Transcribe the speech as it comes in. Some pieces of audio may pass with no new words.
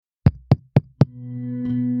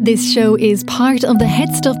This show is part of the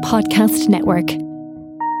Head Stuff Podcast Network.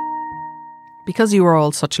 Because you are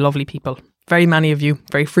all such lovely people, very many of you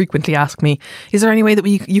very frequently ask me, is there any way that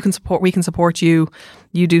we can support you?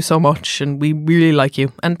 You do so much and we really like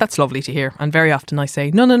you. And that's lovely to hear. And very often I say,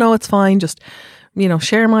 no, it's fine. Just,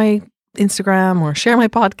 share my Instagram or share my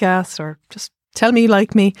podcast or just tell me you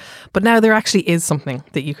like me. But now there actually is something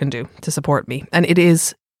that you can do to support me. And it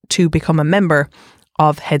is to become a member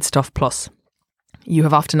of Head Stuff Plus. You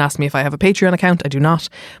have often asked me if I have a Patreon account. I do not,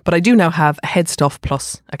 but I do now have a Head Stuff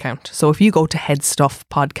Plus account. So if you go to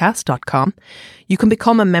headstuffpodcast.com, you can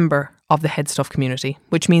become a member of the Head Stuff community,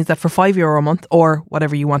 which means that for €5 a month or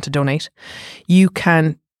whatever you want to donate, you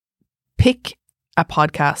can pick a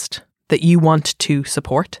podcast that you want to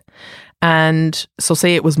support. And so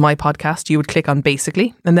say it was my podcast, you would click on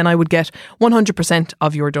Basically, and then I would get 100%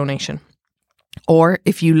 of your donation. Or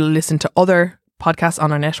if you listen to other podcasts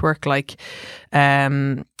on our network, like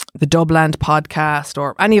the Dubland podcast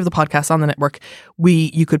or any of the podcasts on the network,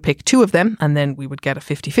 you could pick 2 of them and then we would get a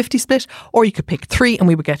 50-50 split, or you could pick 3 and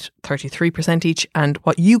we would get 33% each. And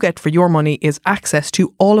what you get for your money is access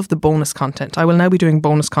to all of the bonus content. I will now be doing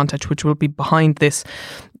bonus content, which will be behind this,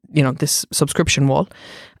 this subscription wall.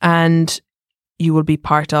 And you will be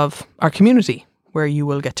part of our community where you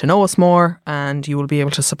will get to know us more and you will be able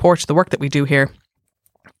to support the work that we do here.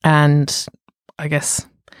 And I guess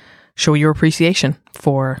show your appreciation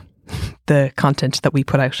for the content that we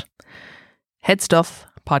put out.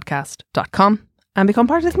 Headstuffpodcast.com and become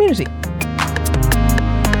part of the community.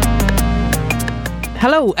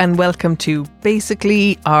 Hello and welcome to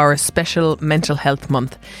basically our special mental health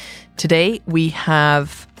month. Today we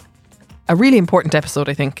have a really important episode,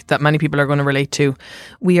 I think, that many people are going to relate to.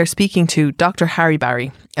 We are speaking to Dr. Harry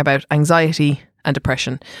Barry about anxiety and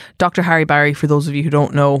depression. Dr. Harry Barry, for those of you who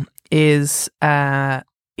don't know, is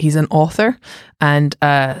he's an author and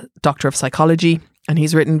a doctor of psychology, and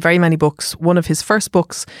he's written very many books. One of his first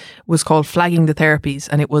books was called Flagging the Therapies,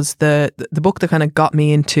 and it was the book that kind of got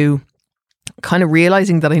me into kind of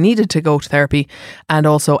realising that I needed to go to therapy and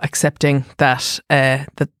also accepting that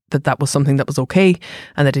that was something that was okay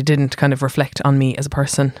and that it didn't kind of reflect on me as a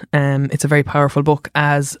person. It's a very powerful book,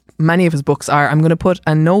 as many of his books are. I'm going to put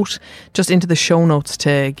a note just into the show notes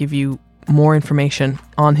to give you more information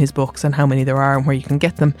on his books and how many there are and where you can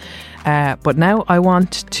get them. But now I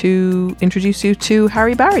want to introduce you to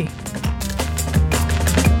Harry Barry.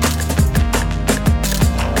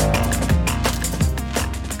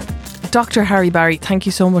 Dr. Harry Barry, thank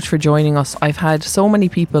you so much for joining us. I've had so many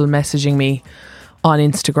people messaging me on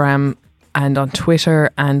Instagram and on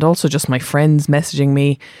Twitter, and also just my friends messaging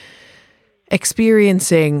me,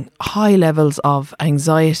 experiencing high levels of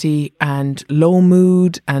anxiety and low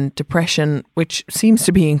mood and depression, which seems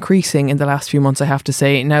to be increasing in the last few months, I have to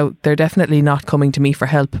say. Now, they're definitely not coming to me for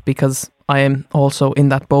help because I am also in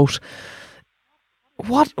that boat.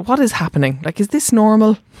 What is happening? Like, is this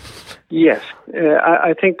normal? Yes.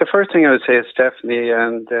 I think the first thing I would say is, Stephanie,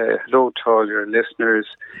 and hello to all your listeners,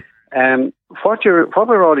 what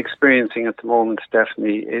we're all experiencing at the moment,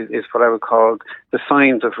 Stephanie, is what I would call the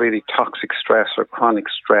signs of really toxic stress or chronic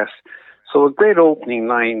stress. So a great opening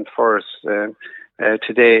line for us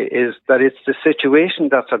today is that it's the situation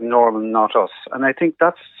that's abnormal, not us. And I think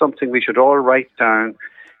that's something we should all write down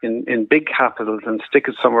in big capitals and stick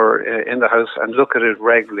it somewhere in the house and look at it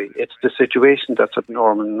regularly. It's the situation that's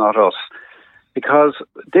abnormal, not us. Because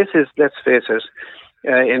this is, let's face it,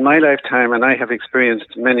 in my lifetime, and I have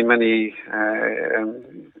experienced many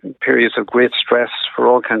periods of great stress for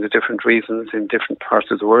all kinds of different reasons in different parts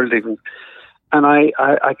of the world even. And I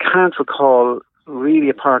can't recall, really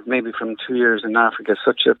apart maybe from 2 years in Africa,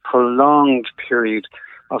 such a prolonged period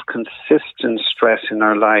of consistent stress in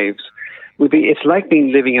our lives. It's like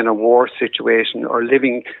living in a war situation or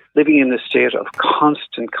living in a state of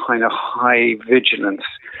constant kind of high vigilance.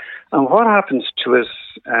 And what happens to us,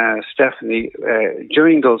 Stephanie,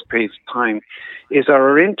 during those periods of time is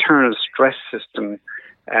our internal stress system,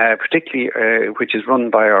 particularly which is run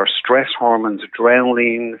by our stress hormones,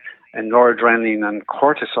 adrenaline and noradrenaline and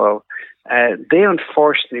cortisol, they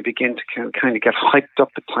unfortunately begin to kind of get hyped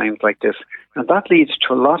up at times like this. And that leads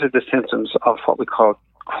to a lot of the symptoms of what we call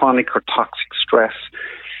chronic or toxic stress.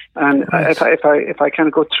 And if I kind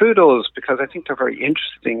of go through those, because I think they're very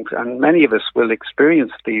interesting, and many of us will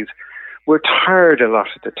experience these, we're tired a lot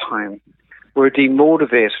of the time. We're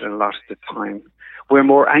demotivated a lot of the time. We're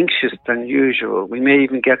more anxious than usual. We may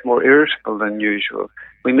even get more irritable than usual.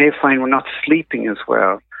 We may find we're not sleeping as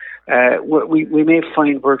well. We may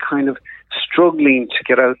find we're kind of struggling to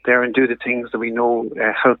get out there and do the things that we know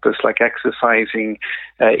help us, like exercising,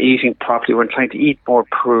 eating properly. We're inclined to eat more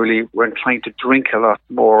poorly. We're inclined to drink a lot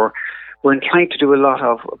more. We're inclined to do a lot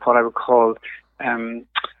of what I would call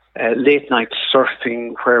late night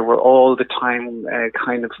surfing, where we're all the time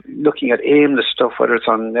kind of looking at aimless stuff, whether it's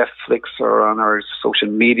on Netflix or on our social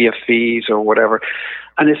media feeds or whatever.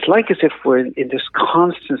 And it's like as if we're in this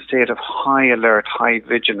constant state of high alert, high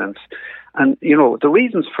vigilance. And, you know, the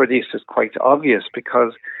reasons for this is quite obvious,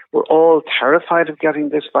 because we're all terrified of getting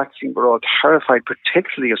this vaccine. We're all terrified,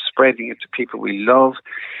 particularly of spreading it to people we love.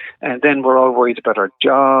 And then we're all worried about our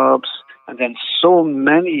jobs. And then so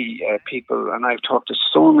many people, and I've talked to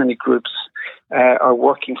so many groups, are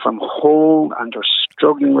working from home, and they're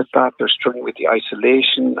struggling with that. They're struggling with the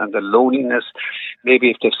isolation and the loneliness.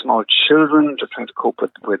 Maybe if they have small children, they're trying to cope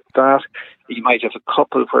with that. You might have a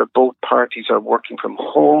couple where both parties are working from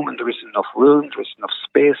home and there isn't enough room, there isn't enough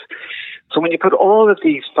space. So when you put all of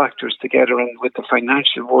these factors together, and with the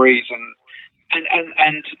financial worries and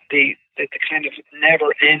the kind of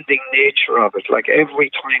never-ending nature of it, like every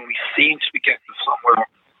time we seem to be getting somewhere,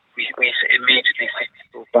 we immediately seem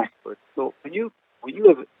to go backwards. So when you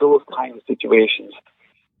have those kind of situations,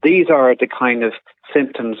 these are the kind of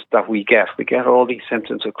symptoms that we get. We get all these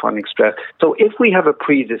symptoms of chronic stress. So if we have a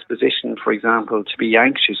predisposition, for example, to be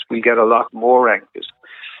anxious, we get a lot more anxious.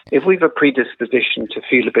 If we have a predisposition to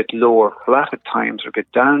feel a bit lower flat at times or a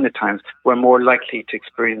bit down at times, we're more likely to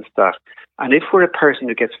experience that. And if we're a person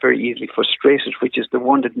who gets very easily frustrated, which is the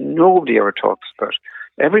one that nobody ever talks about,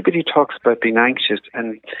 everybody talks about being anxious,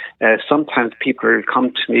 and sometimes people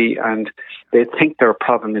come to me and they think their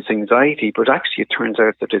problem is anxiety, but actually it turns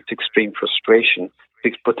out that it's extreme frustration,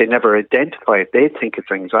 but they never identify it. They think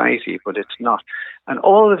it's anxiety, but it's not. And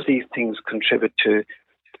all of these things contribute to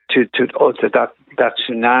that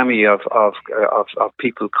tsunami of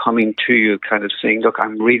people coming to you, kind of saying, "Look,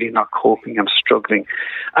 I'm really not coping. I'm struggling,"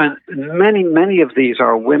 and many of these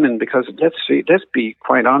are women, because let's be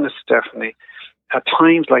quite honest, Stephanie. At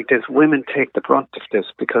times like this, women take the brunt of this,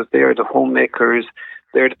 because they are the homemakers.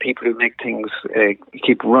 They're the people who make things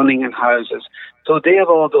keep running in houses. So they have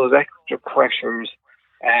all those extra pressures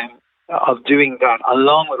of doing that,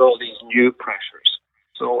 along with all these new pressures.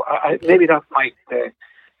 So maybe that might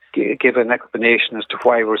give an explanation as to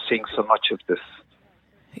why we're seeing so much of this.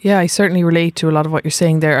 Yeah, I certainly relate to a lot of what you're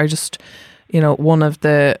saying there. I just, one of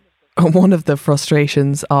the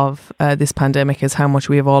frustrations of this pandemic is how much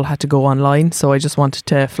we have all had to go online. So I just wanted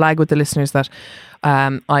to flag with the listeners that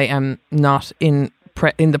I am not in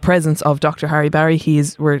the presence of Dr. Harry Barry.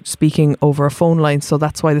 We're speaking over a phone line, so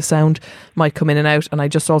that's why the sound might come in and out. And I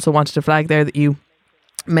just also wanted to flag there that you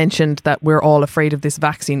mentioned that we're all afraid of this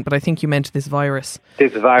vaccine, but I think you meant this virus.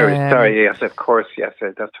 This virus, sorry, yes, of course, yes,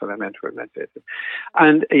 that's what I meant.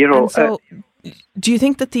 And do you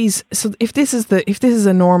think that if this is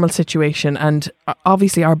a normal situation, and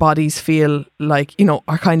obviously our bodies feel like,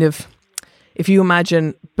 are kind of, if you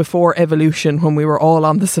imagine before evolution, when we were all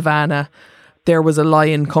on the savannah, there was a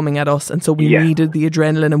lion coming at us, and so we needed the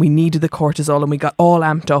adrenaline and we needed the cortisol, and we got all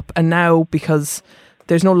amped up. And now, because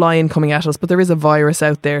there's no lion coming at us, but there is a virus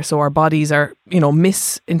out there, so our bodies are,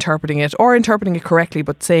 misinterpreting it, or interpreting it correctly,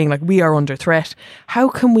 but saying like we are under threat. How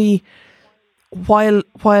can we, while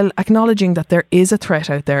acknowledging that there is a threat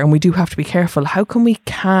out there and we do have to be careful, how can we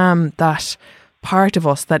calm that part of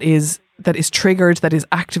us that is triggered, that is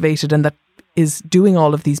activated, and that is doing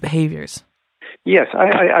all of these behaviours? Yes,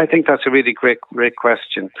 I think that's a really great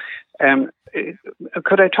question.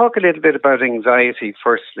 Could I talk a little bit about anxiety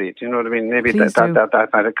firstly? Do you know what I mean? Maybe that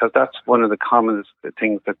because that's one of the commonest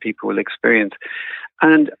things that people will experience.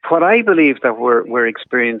 And what I believe that we're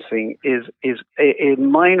experiencing is a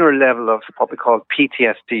minor level of what we call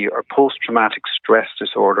PTSD, or post-traumatic stress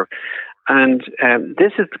disorder. And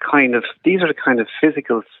these are the kind of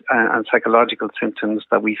physical and psychological symptoms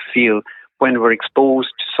that we feel when we're exposed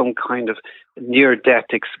to some kind of near-death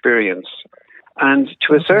experience. And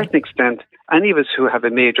to a certain extent, any of us who have a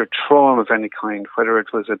major trauma of any kind, whether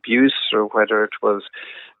it was abuse or whether it was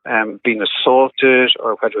being assaulted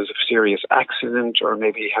or whether it was a serious accident or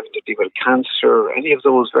maybe having to deal with cancer or any of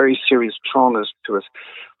those very serious traumas to us,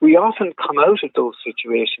 we often come out of those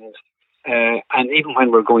situations and even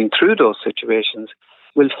when we're going through those situations,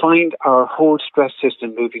 we'll find our whole stress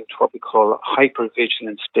system moving to what we call a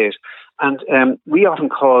hypervigilant state. And we often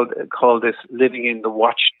call this living in the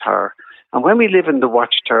watchtower. And when we live in the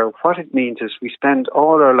watchtower, what it means is we spend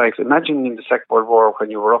all our life. Imagine in the Second World War when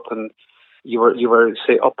you were up on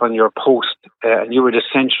your post, and you were the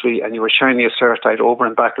sentry, and you were shining a searchlight over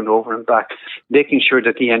and back and over and back, making sure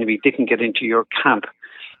that the enemy didn't get into your camp.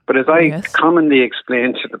 But as I commonly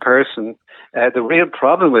explain to the person, the real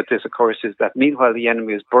problem with this, of course, is that meanwhile the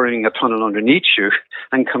enemy is burning a tunnel underneath you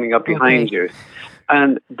and coming up behind you.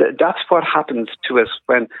 And that's what happens to us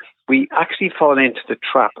when we actually fall into the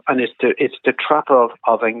trap, and it's the trap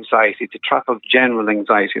of anxiety, the trap of general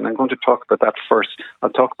anxiety. And I'm going to talk about that first. I'll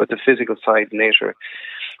talk about the physical side later.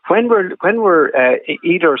 When we're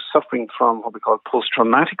either suffering from what we call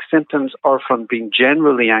post-traumatic symptoms or from being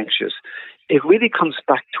generally anxious, it really comes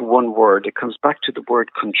back to one word. It comes back to the word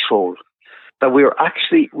control. That we are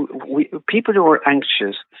actually, people who are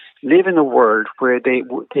anxious live in a world where they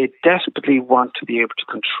desperately want to be able to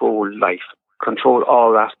control life, control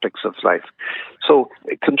all aspects of life. So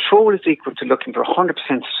control is equal to looking for 100%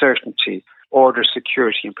 certainty, order,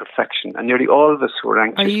 security, and perfection. And nearly all of us who are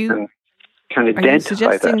anxious can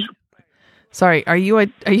identify that. Sorry, are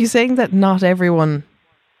you saying that not everyone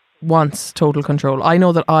wants total control? I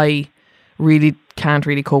know that I really can't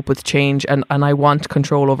really cope with change, and I want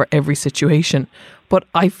control over every situation. But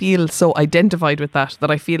I feel so identified with that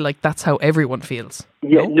I feel like that's how everyone feels.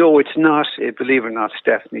 Yeah, no, it's not, believe it or not,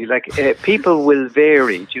 Stephanie. Like, people will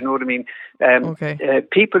vary, do you know what I mean?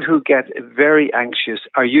 People who get very anxious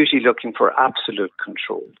are usually looking for absolute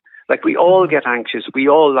control. Like, we all get anxious, we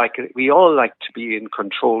all like to be in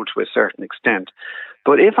control to a certain extent.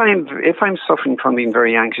 But if I'm suffering from being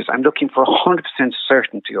very anxious, I'm looking for 100%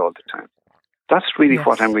 certainty all the time. That's really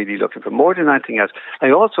what I'm really looking for, more than anything else. I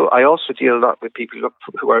also deal a lot with people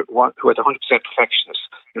who are 100% perfectionists,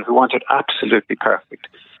 who want it absolutely perfect.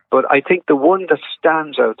 But I think the one that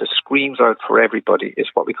stands out, that screams out for everybody, is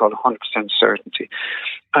what we call 100% certainty.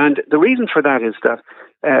 And the reason for that is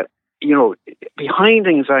that, behind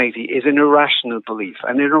anxiety is an irrational belief.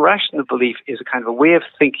 And an irrational belief is a kind of a way of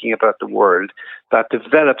thinking about the world that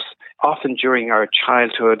develops often during our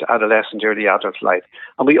childhood, adolescent, early adult life.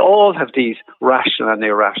 And we all have these rational and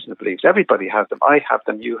irrational beliefs. Everybody has them. I have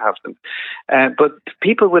them. You have them. But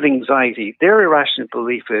people with anxiety, their irrational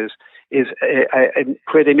belief is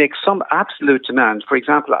where they make some absolute demand. For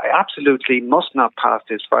example, I absolutely must not pass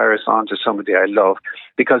this virus on to somebody I love,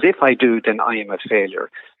 because if I do, then I am a failure.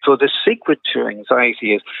 So the secret to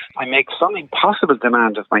anxiety is I make some impossible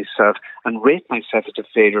demand of myself and rate myself as a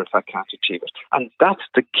failure if I can't achieve it. And that's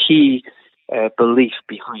the key belief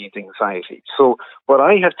behind anxiety. So what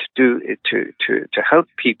I have to do to help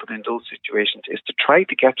people in those situations is to try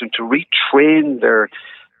to get them to retrain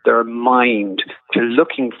their mind to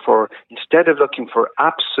looking for, instead of looking for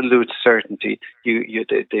absolute certainty,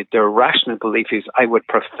 their rational belief is, I would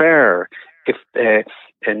prefer if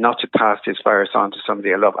not to pass this virus on to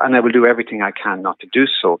somebody I love, and I will do everything I can not to do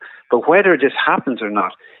so. But whether this happens or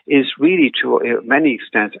not is really, to many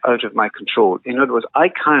extents, out of my control. In other words, I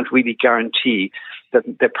can't really guarantee that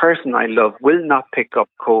the person I love will not pick up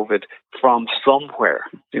COVID from somewhere.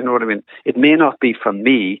 You know what I mean? It may not be from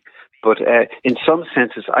me, but in some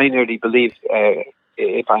senses, I nearly believe,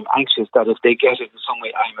 if I'm anxious, that if they get it in some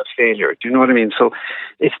way, I'm a failure. Do you know what I mean? So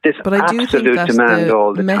it's this absolute demand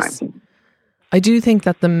all the time. I do think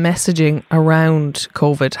that the messaging around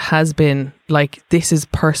COVID has been like, this is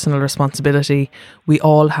personal responsibility. We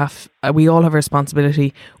all have a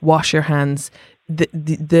responsibility. Wash your hands.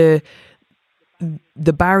 The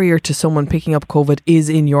barrier to someone picking up COVID is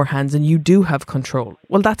in your hands, and you do have control.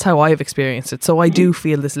 Well, that's how I've experienced it. So I do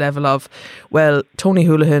feel this level of, well, Tony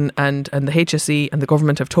Holohan and the HSE and the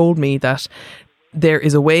government have told me that there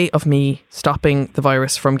is a way of me stopping the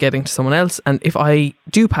virus from getting to someone else, and if I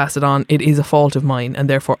do pass it on, it is a fault of mine, and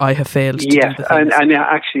therefore I have failed to do the things. And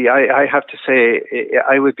actually, I have to say,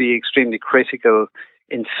 I would be extremely critical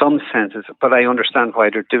in some senses, but I understand why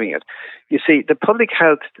they're doing it. You see, the public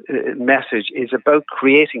health message is about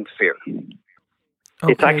creating fear.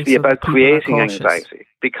 Okay, it's actually about creating anxiety,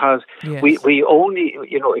 because we only,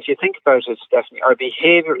 if you think about it, Stephanie, our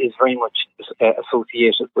behaviour is very much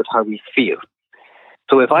associated with how we feel.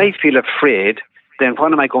 So if I feel afraid, then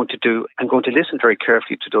what am I going to do? I'm going to listen very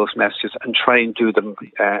carefully to those messages and try and do them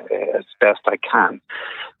as best I can.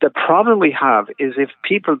 The problem we have is if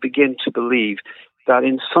people begin to believe that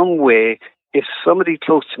in some way, if somebody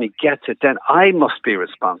close to me gets it, then I must be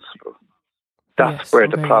responsible. That's where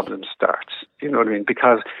the problem starts. You know what I mean?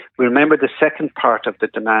 Because remember, the second part of the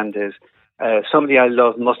demand is somebody I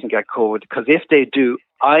love mustn't get COVID, because if they do,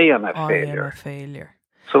 I am a failure.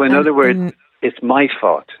 So in other words, it's my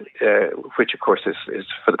fault, which of course is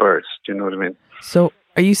for the birds. Do you know what I mean? So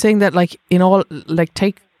are you saying that, like, in all, like,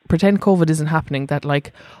 pretend COVID isn't happening, that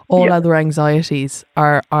like all other anxieties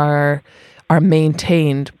are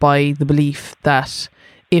maintained by the belief that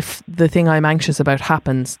if the thing I'm anxious about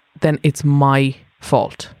happens, then it's my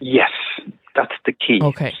fault? Yes, that's the key.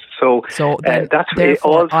 Okay. So then, that's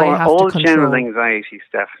therefore, all general control. anxiety,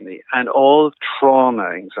 Stephanie, and all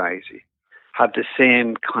trauma anxiety have the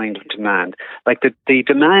same kind of demand. Like the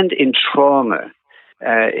demand in trauma,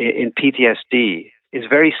 in PTSD, is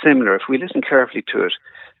very similar. If we listen carefully to it,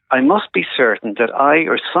 I must be certain that I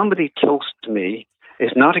or somebody close to me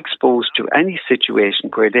is not exposed to any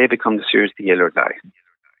situation where they become seriously ill or die.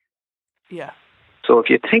 Yeah. So if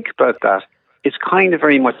you think about that, it's kind of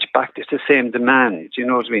very much back to the same demand. Do you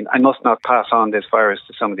know what I mean? I must not pass on this virus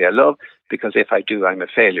to somebody I love, because if I do, I'm a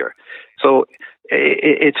failure. So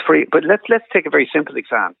it's free. But let's take a very simple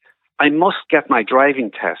exam. I must get my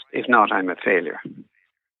driving test. If not, I'm a failure.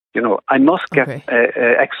 You know, I must get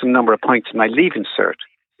X number of points in my leaving cert.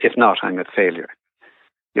 If not, I'm a failure.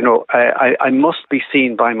 You know, I must be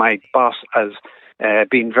seen by my boss as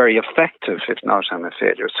being very effective. If not, I'm a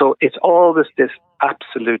failure. So it's always this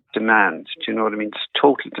absolute demand. Do you know what I mean? It's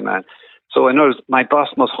total demand. So in other words, my boss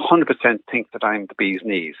must 100% think that I'm the bee's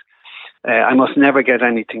knees. I must never get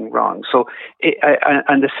anything wrong. So,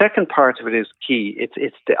 and the second part of it is key.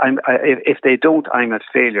 If they don't, I'm a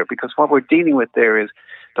failure, because what we're dealing with there is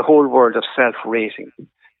the whole world of self-rating.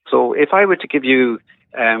 So, if I were to give you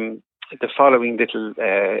the following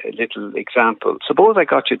little example, suppose I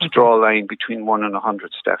got you to draw a line between 1 and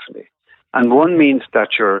 100, Stephanie, and 1 means that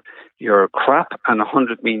you're crap, and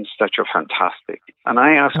 100 means that you're fantastic. And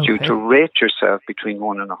I asked you to rate yourself between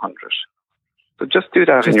 1 and 100. So just do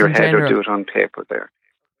that in your head, or do it on paper there.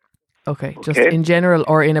 Okay, just in general,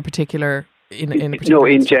 or in a particular... No,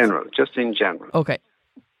 in general, just in general. Okay.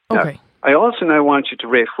 Now, I also now want you to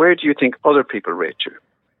rate, where do you think other people rate you?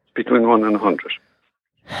 Between 1 and 100.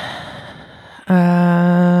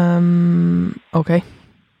 Okay.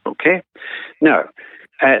 Okay. Now,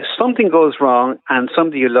 something goes wrong and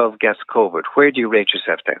somebody you love gets COVID. Where do you rate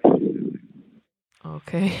yourself then?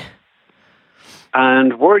 Okay.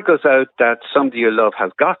 And word goes out that somebody you love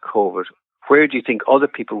has got COVID. Where do you think other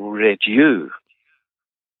people will rate you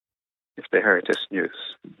if they heard this news?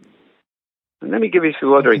 And let me give you a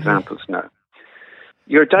few other examples now.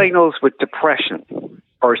 You're diagnosed with depression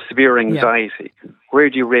or severe anxiety. Where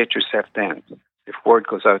do you rate yourself then if word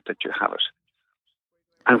goes out that you have it?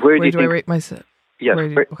 And where do you think I rate myself? Yes.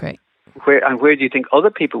 Where do you think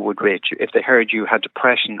other people would rate you if they heard you had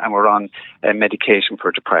depression and were on medication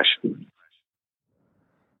for depression?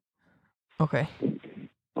 Okay.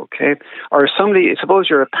 Okay. Or somebody, suppose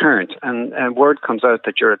you're a parent and word comes out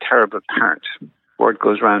that you're a terrible parent. Word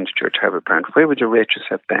goes round that you're a terrible parent. Where would you rate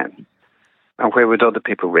yourself then? And where would other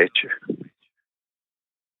people rate you?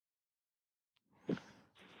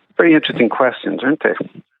 Very interesting questions, aren't they?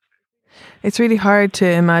 It's really hard to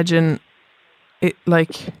imagine it,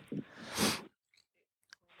 like,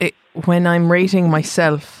 when I'm rating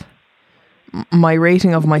myself, my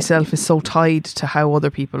rating of myself is so tied to how other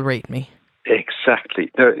people rate me.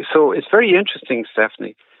 Exactly. So it's very interesting,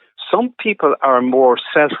 Stephanie. Some people are more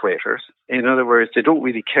self-raters. In other words, they don't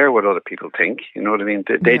really care what other people think. You know what I mean?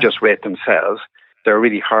 They just rate themselves. They're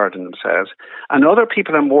really hard on themselves. And other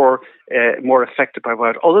people are more affected by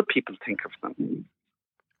what other people think of them.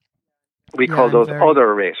 We call those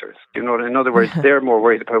other raters. You know, in other words, they're more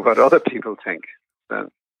worried about what other people think.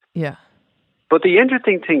 Yeah. But the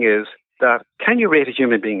interesting thing is that, can you rate a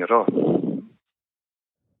human being at all?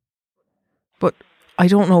 But I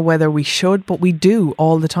don't know whether we should, but we do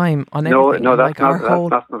all the time on everything. No, that's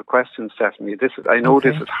not the question, Stephanie. This is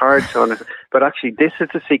hard to understand, but actually this is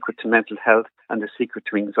the secret to mental health and the secret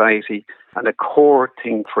to anxiety and a core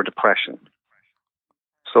thing for depression.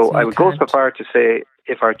 So I would go so far to say,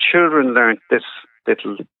 if our children learned this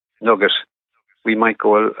little nugget,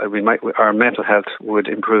 our mental health would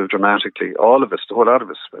improve dramatically. All of us, the whole lot of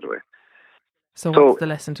us, by the way. So what's the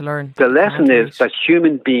lesson to learn? The lesson is that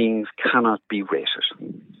human beings cannot be rated.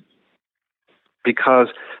 Because,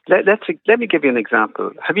 let me give you an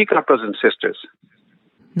example. Have you got brothers and sisters?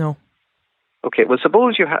 No. Okay, well,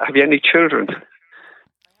 suppose have you any children?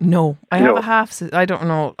 No, I have a half. I don't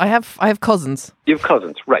know. I have cousins. You have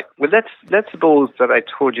cousins, right? Well, let's suppose that I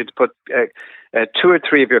told you to put 2 or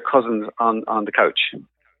 3 of your cousins on the couch, and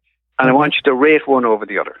I want you to rate one over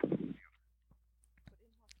the other.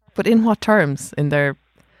 But in what terms? I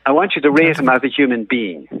want you to rate them as a human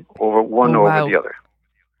being over the other.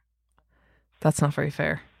 That's not very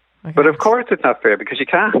fair. But of course it's not fair, because you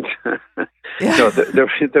can't. Yeah. No,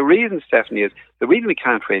 the reason, Stephanie, is the reason we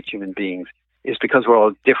can't rate human beings is because we're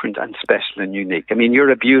all different and special and unique. I mean,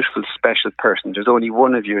 you're a beautiful, special person. There's only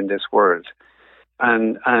one of you in this world.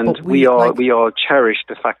 And we all cherish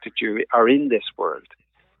the fact that you are in this world.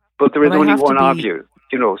 But there is only one of you.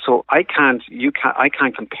 You know, so I can't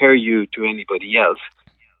compare you to anybody else.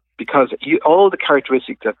 because all the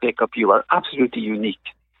characteristics that make up you are absolutely unique.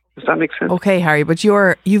 Does that make sense? Okay, Harry, but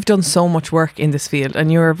you've done so much work in this field,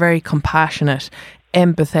 and you're a very compassionate,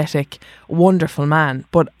 empathetic, wonderful man.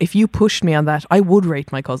 But if you pushed me on that, I would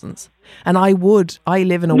rate my cousins. And I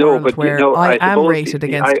live in a world where I am rated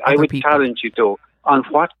against other people. I would challenge you, though, on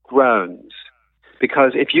what grounds?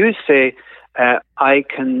 Because if you say, I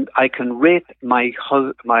can rate my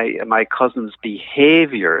cousin's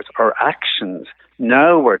behaviours or actions,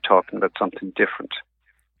 now we're talking about something different.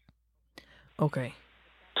 Okay.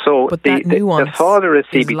 So the father of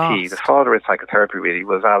CBT, the father of psychotherapy, really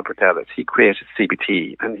was Albert Ellis. He created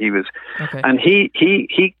CBT, and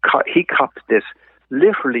he copped this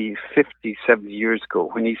literally 50, 70 years ago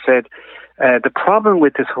when he said the problem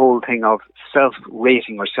with this whole thing of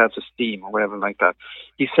self-rating or self-esteem or whatever like that,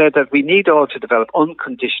 he said that we need all to develop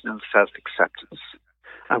unconditional self-acceptance.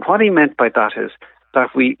 And what he meant by that is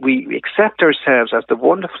that we accept ourselves as the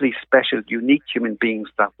wonderfully special, unique human beings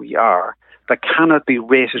that we are, that cannot be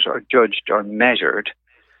rated or judged or measured,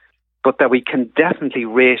 but that we can definitely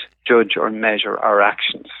rate, judge or measure our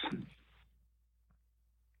actions.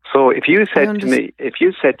 So if you said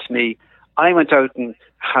to me, I went out and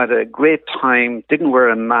had a great time, didn't wear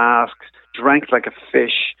a mask, drank like a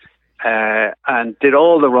fish, and did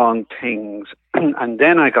all the wrong things, and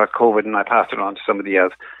then I got COVID and I passed it on to somebody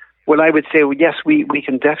else, well, I would say, well, yes, we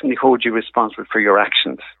can definitely hold you responsible for your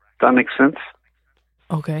actions. Does that make sense?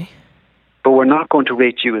 Okay. But we're not going to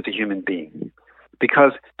rate you as a human being,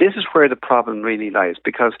 because this is where the problem really lies.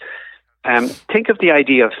 Because think of the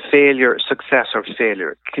idea of failure, success or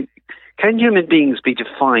failure. Can human beings be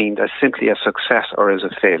defined as simply a success or as a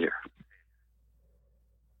failure?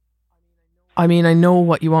 I mean, I know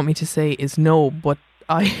what you want me to say is no, but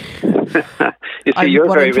you see,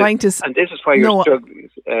 you're very and this is why you're struggling.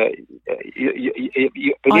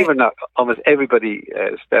 You believe it or not, almost everybody,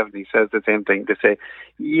 Stephanie, says the same thing. They say,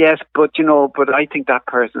 yes, but I think that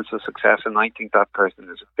person is a success and I think that person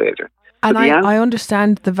is a failure. And I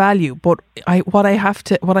understand the value, but what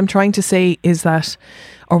I'm trying to say is that,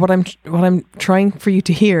 or what I'm trying for you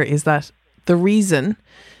to hear is that the reason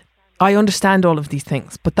I understand all of these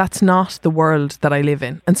things, but that's not the world that I live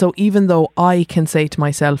in. And so even though I can say to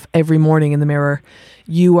myself every morning in the mirror,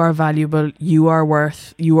 you are valuable, you are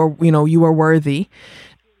worthy,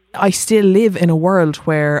 I still live in a world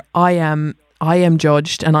where I am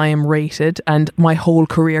judged and I am rated, and my whole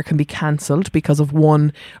career can be cancelled because of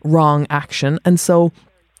one wrong action. And so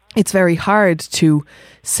it's very hard to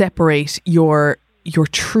separate your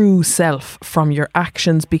true self from your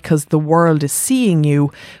actions, because the world is seeing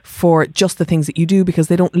you for just the things that you do, because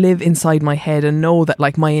they don't live inside my head and know that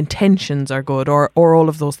like my intentions are good or all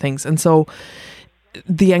of those things. And so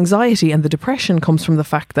the anxiety and the depression comes from the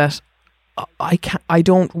fact that I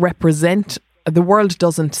don't represent, the world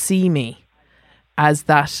doesn't see me as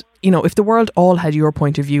that. If the world all had your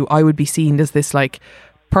point of view, I would be seen as this like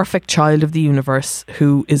perfect child of the universe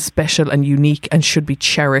who is special and unique and should be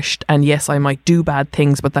cherished. And yes, I might do bad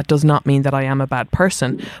things, but that does not mean that I am a bad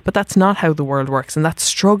person. But that's not how the world works. And that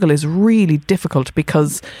struggle is really difficult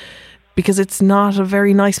because it's not a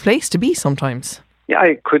very nice place to be sometimes. Yeah,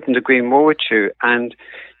 I couldn't agree more with you. And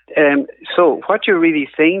so what you're really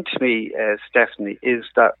saying to me, Stephanie, is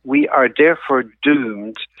that we are therefore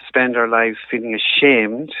doomed to spend our lives feeling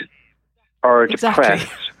ashamed or depressed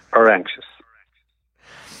or anxious.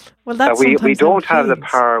 Well, that's that we don't have the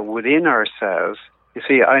power within ourselves. You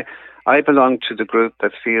see, I belong to the group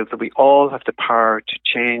that feels that we all have the power to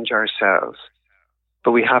change ourselves,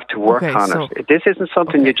 but we have to work on it. This isn't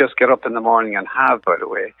something you just get up in the morning and have, by the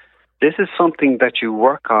way. This is something that you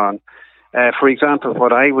work on. For example,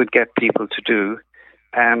 what I would get people to do,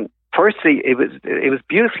 firstly, it was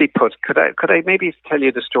beautifully put. Could I maybe tell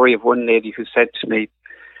you the story of one lady who said to me,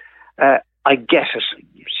 I get it.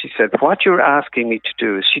 She said, what you're asking me to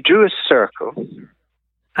do is, she drew a circle,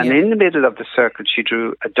 and in the middle of the circle, she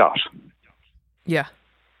drew a dot. Yeah.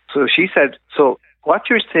 So she said, so what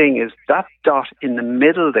you're saying is that dot in the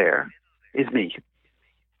middle there is me.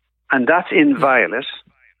 And that's in violet.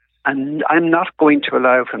 And I'm not going to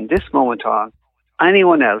allow from this moment on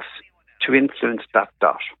anyone else to influence that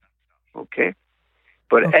dot. Okay?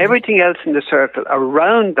 But everything else in the circle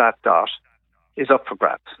around that dot is up for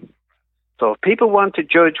grabs. So if people want to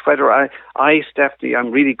judge whether I, Stephanie, I'm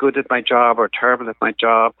really good at my job or terrible at my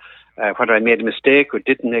job, whether I made a mistake or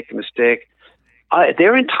didn't make a mistake,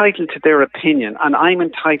 they're entitled to their opinion, and I'm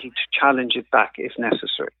entitled to challenge it back if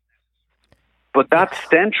necessary. But that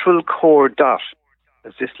central core dot,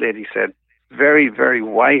 as this lady said very, very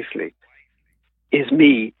wisely, is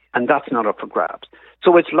me, and that's not up for grabs.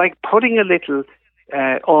 So it's like putting a little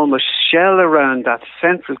almost shell around that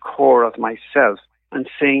central core of myself and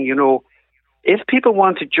saying, if people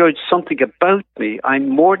want to judge something about me, I'm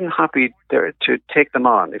more than happy to take them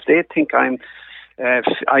on. If they think I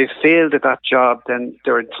failed at that job, then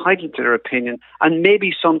they're entitled to their opinion, and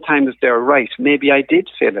maybe sometimes they're right. Maybe I did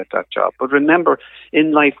fail at that job. But remember,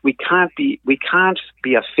 in life, we can't be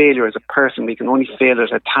a failure as a person. We can only fail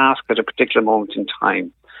at a task at a particular moment in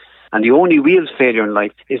time. And the only real failure in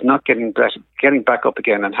life is not getting back up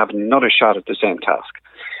again and having another shot at the same task.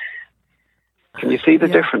 Can you see the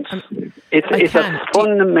difference? It's a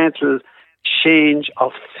fundamental change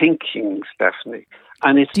of thinking, Stephanie.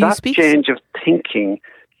 And it's that change of thinking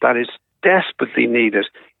that is desperately needed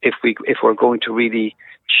if we're going to really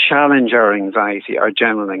challenge our anxiety, our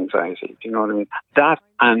general anxiety. Do you know what I mean? That,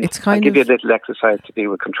 and I'll give you a little exercise to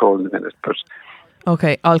deal with control in a minute. But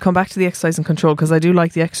okay, I'll come back to the exercise and control because I do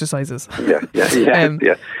like the exercises. Yeah.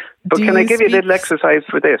 But can I give you a little exercise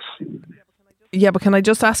for this? Yeah, but can I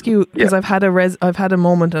just ask you, because I've had a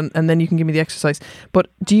moment and then you can give me the exercise. But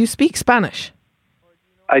do you speak Spanish?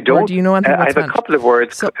 I don't. Or do you know anything about I have Spanish? A couple of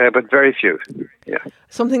words, but very few. Yeah.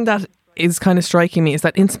 Something that is kind of striking me is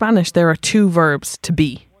that in Spanish there are two verbs to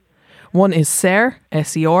be. One is ser,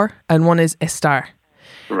 S-E-R, and one is estar.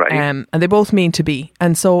 Right. And they both mean to be.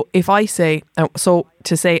 And so if I say, to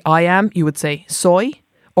say I am, you would say soy,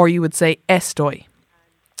 or you would say estoy.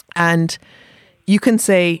 And you can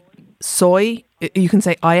say soy, you can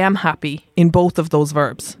say I am happy in both of those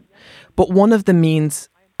verbs. But one of them means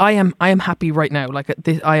I am happy right now, like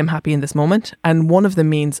I am happy in this moment. And one of them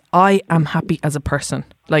means I am happy as a person.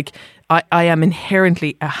 Like I am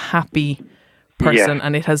inherently a happy person,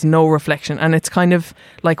 and it has no reflection. And it's kind of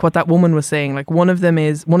like what that woman was saying. Like one of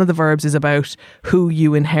the verbs is about who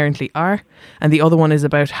you inherently are, and the other one is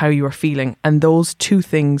about how you are feeling. And those two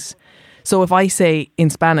things. So if I say in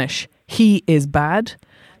Spanish, he is bad,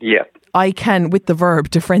 I can, with the verb,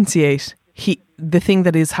 differentiate the thing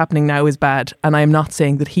that is happening now is bad, and I am not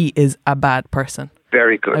saying that he is a bad person.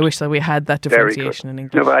 Very good. I wish that we had that differentiation in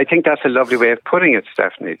English. No, but I think that's a lovely way of putting it,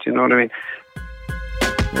 Stephanie. Do you know what I mean?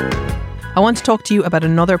 I want to talk to you about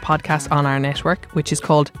another podcast on our network, which is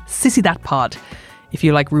called Sissy That Pod. If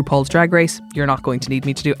you like RuPaul's Drag Race, you're not going to need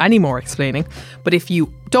me to do any more explaining. But if you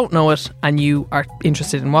don't know it and you are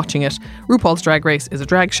interested in watching it, RuPaul's Drag Race is a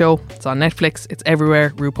drag show. It's on Netflix. It's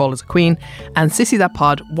everywhere. RuPaul is a queen. And Sissy That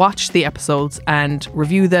Pod watch the episodes and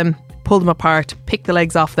review them, pull them apart, pick the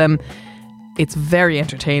legs off them. It's very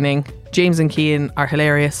entertaining. James and Cian are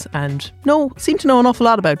hilarious and seem to know an awful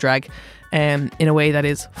lot about drag in a way that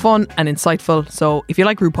is fun and insightful. So if you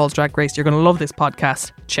like RuPaul's Drag Race, you're going to love this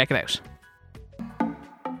podcast. Check it out.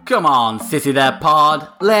 Come on, Sissy That Pod,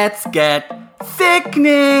 let's get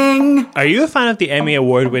sickening! Are you a fan of the Emmy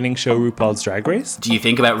Award-winning show RuPaul's Drag Race? Do you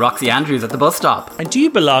think about Roxy Andrews at the bus stop? And do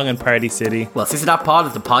you belong in Party City? Well, Sissy That Pod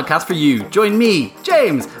is the podcast for you. Join me,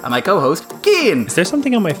 James, and my co-host, Cian. Is there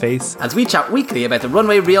something on my face? As we chat weekly about the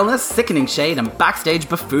runway realness, sickening shade, and backstage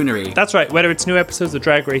buffoonery. That's right, whether it's new episodes of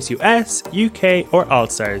Drag Race US, UK, or All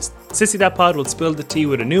Stars, Sissy That Pod will spill the tea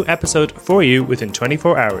with a new episode for you within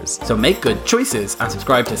 24 hours. So make good choices and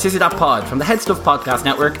subscribe to Sissy That Pod from the Head Stuff Podcast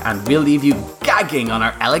Network, and we'll leave you gagging on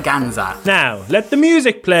our eleganza. Now, let the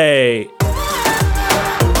music play!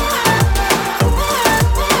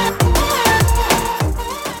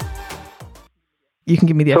 You can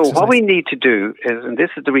give me the exercise. So what we need to do is, and this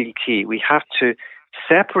is the real key, we have to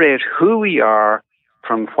separate who we are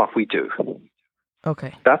from what we do.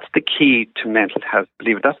 Okay. That's the key to mental health.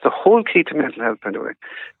 Believe it. That's the whole key to mental health, by the way.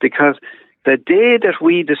 Because the day that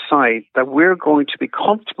we decide that we're going to be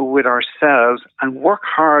comfortable with ourselves and work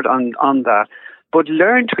hard on that, but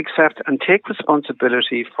learn to accept and take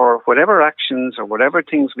responsibility for whatever actions or whatever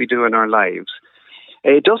things we do in our lives.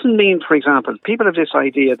 It doesn't mean, for example, people have this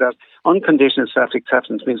idea that unconditional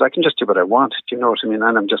self-acceptance means I can just do what I want, do you know what I mean,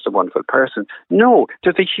 and I'm just a wonderful person. No,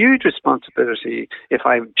 there's a huge responsibility, if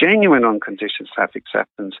I have genuine unconditional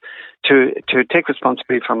self-acceptance, to take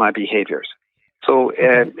responsibility for my behaviours. So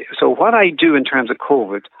what I do in terms of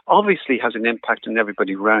COVID obviously has an impact on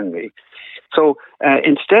everybody around me. So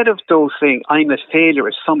instead of those saying, I'm a failure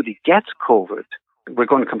if somebody gets COVID, we're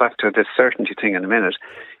going to come back to this certainty thing in a minute.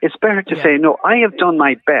 It's better to say, no, I have done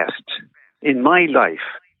my best in my life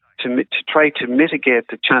to try to mitigate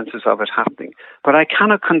the chances of it happening. But I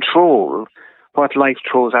cannot control what life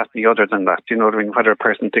throws at me other than that. Do you know what I mean? Whether a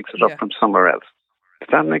person picks it up from somewhere else. Does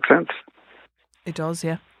that make sense? It does,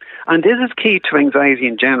 yeah. And this is key to anxiety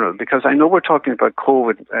in general, because I know we're talking about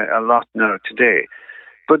COVID a lot now today.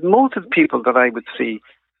 But most of the people that I would see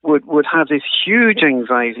would have this huge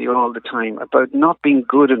anxiety all the time about not being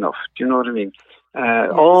good enough. Do you know what I mean?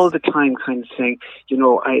 all the time kind of saying,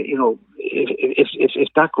 if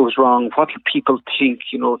that goes wrong, what do people think,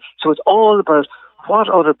 So it's all about what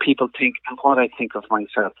other people think and what I think of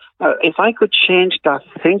myself. Now, if I could change that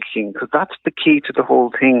thinking, because that's the key to the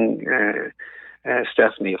whole thing,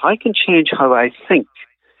 Stephanie, if I can change how I think,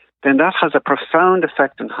 then that has a profound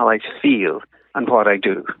effect on how I feel and what I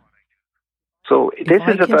do. So this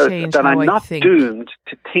is about that I'm not doomed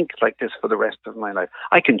to think like this for the rest of my life.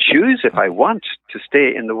 I can choose if I want to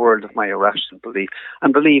stay in the world of my irrational belief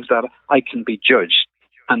and believe that I can be judged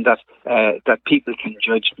and that people can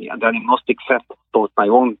judge me and that I must accept both my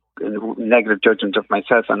own negative judgment of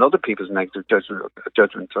myself and other people's negative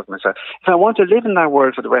judgments of myself. If I want to live in that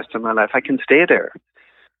world for the rest of my life, I can stay there.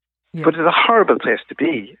 Yeah. But it's a horrible place to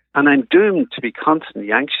be. And I'm doomed to be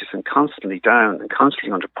constantly anxious and constantly down and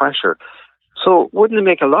constantly under pressure. So wouldn't it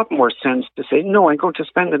make a lot more sense to say, no, I'm going to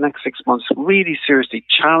spend the next 6 months really seriously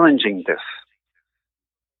challenging this.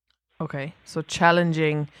 Okay, so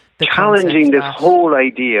challenging this whole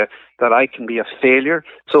idea that I can be a failure.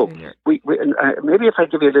 So we maybe if I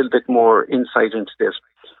give you a little bit more insight into this,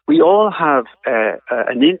 we all have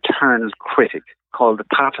an internal critic called the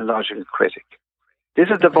pathological critic. This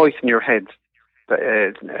is the voice in your head,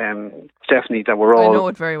 Stephanie, that I know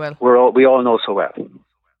it very well. We all know so well.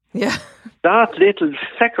 Yeah. That little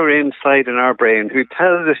sucker inside in our brain who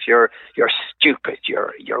tells us you're stupid,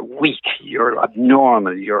 you're weak, you're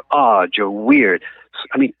abnormal, you're odd, you're weird.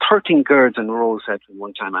 I mean, 13 girls in a row said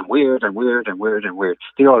one time, I'm weird, I'm weird, I'm weird, I'm weird.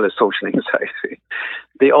 They all have social anxiety.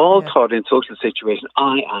 They all thought in social situations,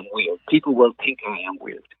 I am weird. People will think I am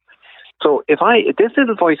weird. So if this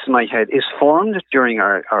little voice in my head is formed during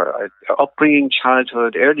our upbringing,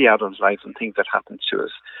 childhood, early adult life and things that happen to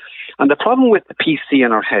us. And the problem with the PC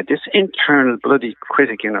in our head, this internal bloody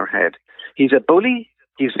critic in our head, he's a bully,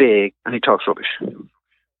 he's vague, and he talks rubbish.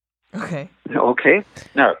 Okay.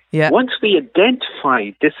 Now, once we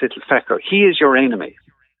identify this little fecker, he is your enemy.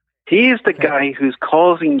 He is the guy who's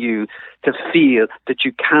causing you to feel that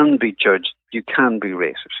you can be judged, you can be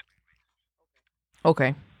racist.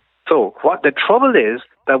 Okay. So what the trouble is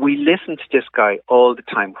that we listen to this guy all the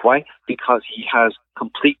time. Why? Because he has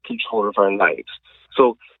complete control of our lives.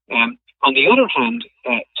 So on the other hand,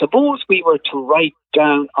 suppose we were to write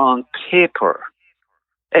down on paper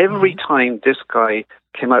every time this guy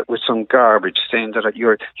came out with some garbage saying that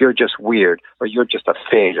you're just weird, or you're just a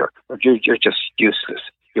failure, or you're just useless,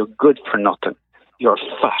 you're good for nothing, you're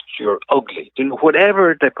fat, you're ugly,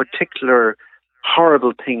 whatever the particular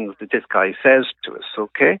horrible things that this guy says to us,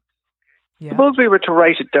 okay? Yeah. Suppose we were to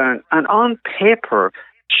write it down and on paper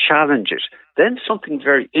challenge it. Then something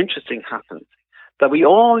very interesting happens. That we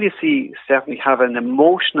all, you see, Stephanie, have an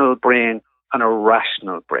emotional brain and a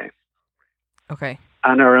rational brain. Okay.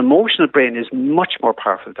 And our emotional brain is much more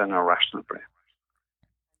powerful than our rational brain.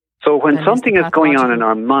 So when something is going on in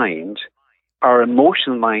our mind, our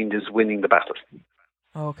emotional mind is winning the battle.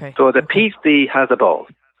 Okay. So the PC has a ball.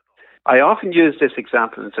 I often use this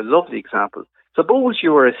example. It's a lovely example. Suppose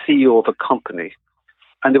you were a CEO of a company,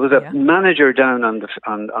 and there was a manager down on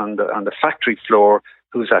the factory floor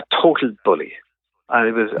who was a total bully, and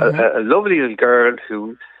it was a lovely little girl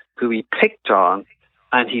who he picked on,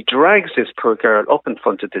 and he drags this poor girl up in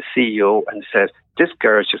front of the CEO and says, "This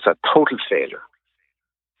girl is just a total failure."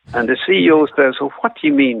 And the CEO says, "Well, what do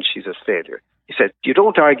you mean she's a failure?" He said, "You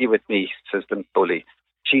don't argue with me," says the bully.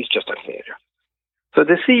 "She's just a failure." So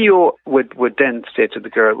the CEO would then say to the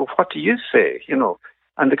girl, "Well, what do you say?"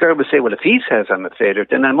 And the girl would say, "Well, if he says I'm a failure,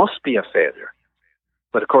 then I must be a failure."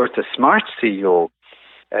 But of course, the smart CEO,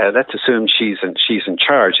 let's assume she's in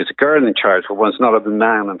charge. It's a girl in charge for once, not a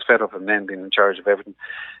man. I'm fed up of men being in charge of everything.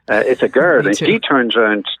 It's a girl, and she turns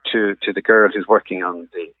around to the girl who's working on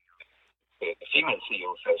the female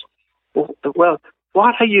CEO says, "Well,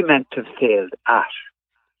 what are you meant to have failed at?"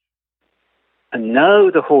 And now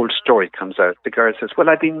the whole story comes out. The girl says, "Well,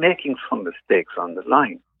 I've been making some mistakes on the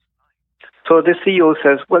line." So the CEO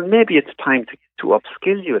says, "Well, maybe it's time to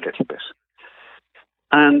upskill you a little bit."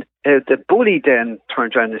 And the bully then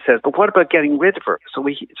turns around and says, "But what about getting rid of her?" So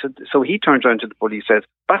he turns around to the bully and says,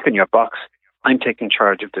 "Back in your box, I'm taking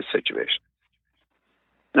charge of this situation."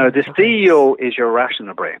 Now, the CEO is your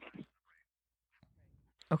rational brain.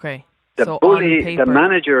 Okay. The bully, the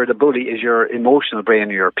manager, the bully is your emotional brain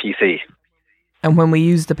or your PC. And when we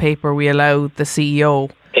use the paper, we allow the CEO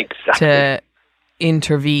to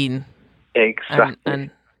intervene. Exactly.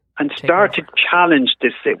 And start to challenge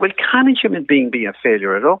this. Say, well, can a human being be a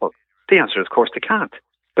failure at all? The answer is, of course, they can't.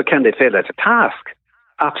 But can they fail at a task?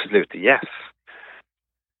 Absolutely, yes.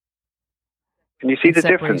 Can you see the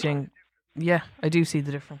difference? Yeah, I do see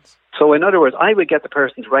the difference. So in other words, I would get the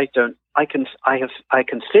person to write down, I can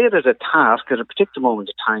say that a task at a particular moment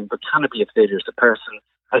of time, but can it be a failure as a person,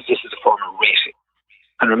 as this is a form of rating.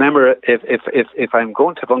 And remember, if I'm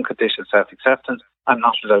going to have unconditional self-acceptance, I'm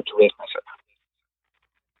not allowed to rate myself.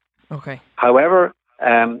 Okay. However,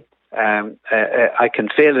 I can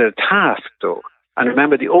fail at a task, though. And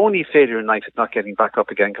remember, the only failure in life is not getting back up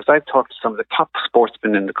again, because I've talked to some of the top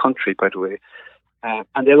sportsmen in the country, by the way,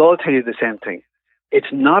 and they'll all tell you the same thing.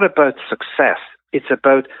 It's not about success. It's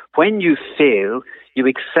about when you fail, you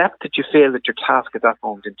accept that you failed at your task at that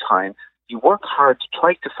moment in time. You work hard to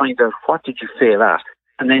try to find out what did you fail at,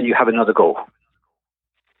 and then you have another go.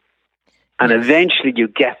 And eventually you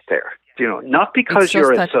get there. You know, not because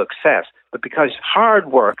you're a success, but because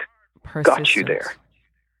hard work got you there.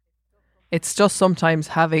 It's just sometimes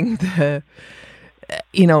having the,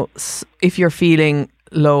 if you're feeling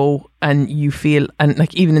low and you feel, and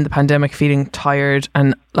like even in the pandemic, feeling tired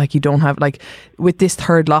and like you don't have, like with this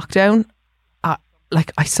third lockdown,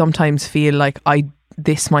 like I sometimes feel like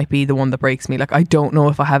this might be the one that breaks me. Like I don't know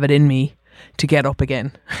if I have it in me to get up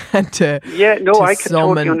again and to I can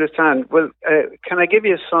totally understand. Well, can I give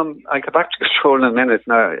you some? I'll go back to control in a minute.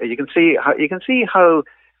 Now you can see how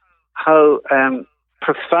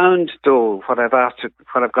profound though what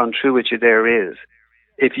I've gone through with you there is.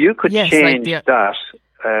 If you could change that,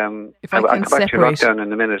 if I can separate lockdown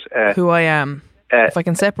in a minute, who I am. If I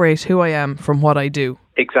can separate who I am from what I do,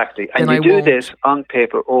 exactly, and you do this on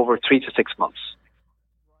paper over 3 to 6 months.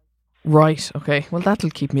 Right, okay. Well, that'll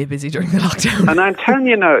keep me busy during the lockdown. And I'm telling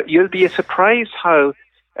you now, you'll be surprised how...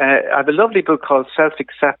 I have a lovely book called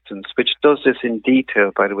Self-Acceptance, which does this in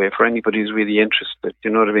detail, by the way, for anybody who's really interested. You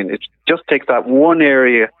know what I mean? It just takes that one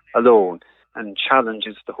area alone and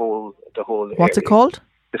challenges the whole What's area. It called?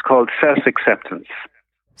 It's called Self-Acceptance.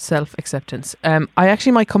 Self-acceptance. I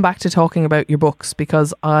actually might come back to talking about your books,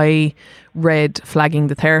 because I read Flagging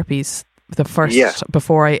the Therapies the first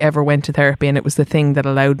before I ever went to therapy, and it was the thing that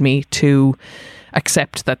allowed me to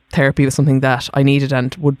accept that therapy was something that I needed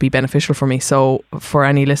and would be beneficial for me. So for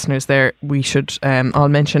any listeners there, we should I'll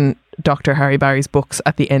mention Dr. Harry Barry's books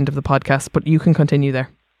at the end of the podcast, but you can continue there.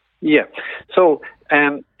 Yeah. So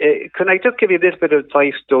can I just give you this bit of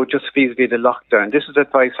advice though, just vis-a-vis the lockdown? This is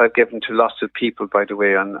advice I've given to lots of people, by the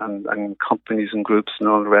way, and companies and groups and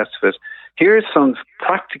all the rest of it. Here's some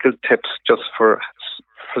practical tips just for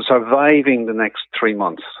surviving the next 3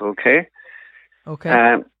 months, okay?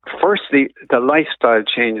 Okay. Firstly, the lifestyle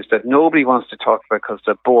changes that nobody wants to talk about because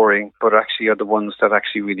they're boring, but actually are the ones that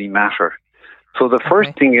actually really matter. So the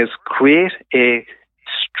first thing is create a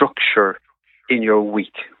structure in your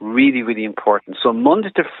week. Really, really important. So Monday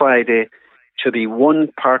to Friday should be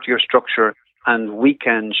one part of your structure, and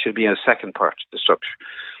weekend should be a second part of the structure.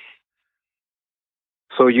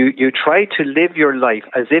 So you try to live your life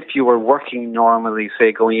as if you were working normally,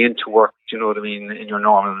 say going into work, do you know what I mean, in your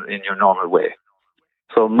normal way.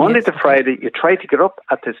 So Monday to Friday, you try to get up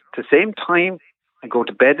at the same time and go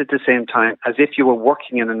to bed at the same time as if you were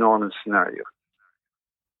working in a normal scenario.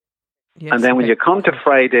 Yes, and then when you come to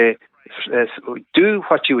Friday, do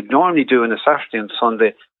what you would normally do on a Saturday and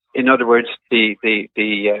Sunday. In other words, you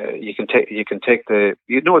can take the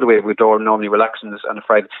the way we would normally relax on a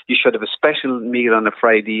Friday. You should have a special meal on a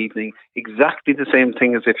Friday evening, exactly the same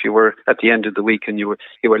thing as if you were at the end of the week and you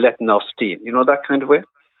were letting off steam. You know, that kind of way.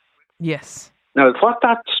 Yes. Now, what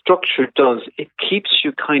that structure does, it keeps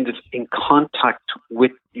you kind of in contact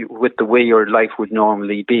with the way your life would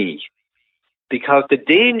normally be. Because the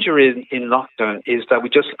danger in lockdown is that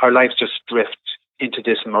our lives just drift into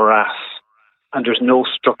this morass, and there's no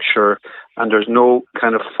structure and there's no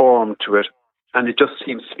kind of form to it, and it just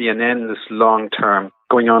seems to be an endless long term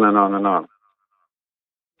going on and on and on.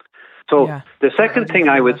 So the second thing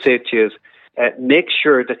I would say to you is make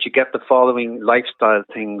sure that you get the following lifestyle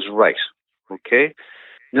things right. Okay.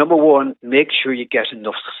 Number one, make sure you get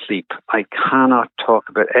enough sleep. I cannot talk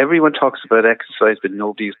about, everyone talks about exercise, but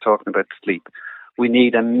nobody's talking about sleep. We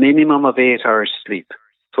need a minimum of 8 hours sleep.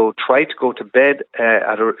 So try to go to bed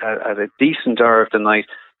at a decent hour of the night.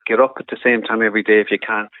 Get up at the same time every day if you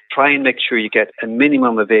can. Try and make sure you get a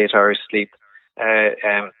minimum of 8 hours sleep.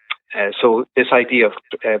 So this idea of,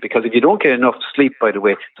 because if you don't get enough sleep, by the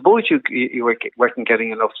way, suppose you weren't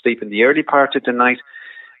getting enough sleep in the early part of the night,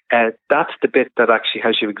 that's the bit that actually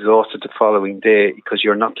has you exhausted the following day because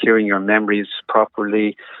you're not clearing your memories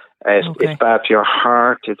properly. It's bad for your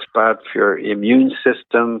heart. It's bad for your immune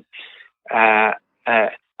system.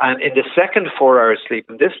 And in the second 4 hours sleep,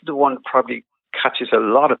 and this is the one that probably catches a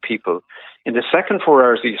lot of people, in the second 4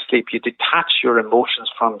 hours of your sleep, you detach your emotions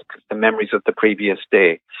from the memories of the previous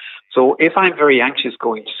day. So if I'm very anxious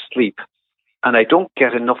going to sleep, and I don't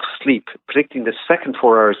get enough sleep, particularly in the second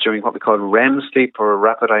 4 hours during what we call REM sleep or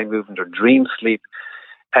rapid eye movement or dream sleep,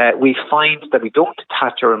 we find that we don't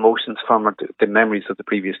detach our emotions from the memories of the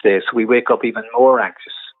previous day. So we wake up even more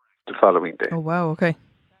anxious the following day. Oh, wow, okay.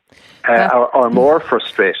 Or more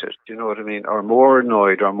frustrated, do you know what I mean? Or more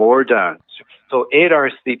annoyed or more down. So 8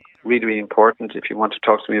 hours sleep, really, really important. If you want to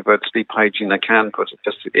talk to me about sleep hygiene, I can, but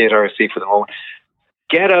just 8 hours sleep for the moment.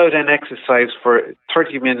 Get out and exercise for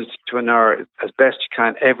 30 minutes to an hour as best you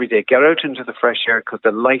can every day. Get out into the fresh air because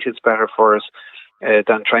the light is better for us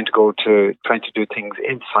than trying to do things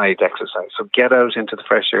inside exercise. So get out into the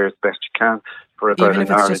fresh air as best you can for about Even if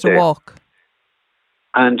an hour it's just a day. a walk.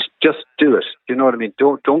 And just do it. You know what I mean?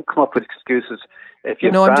 Don't come up with excuses. If you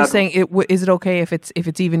I'm just saying, is it okay if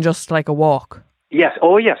it's even just like a walk? Yes.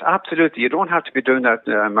 Oh, yes, absolutely. You don't have to be doing that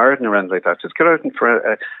marathon around like that. Just get out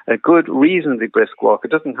for a good, reasonably brisk walk.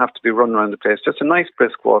 It doesn't have to be run around the place. Just a nice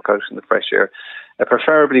brisk walk out in the fresh air,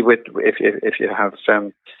 preferably with if you have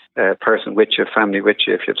a person with you, family with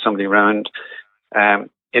you, if you have somebody around.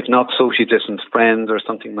 If not, socially distanced friends or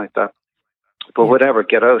something like that. But whatever,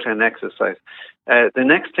 get out and exercise. The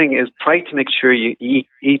next thing is try to make sure you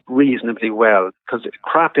eat reasonably well, because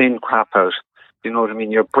crap in, crap out. You know what I mean?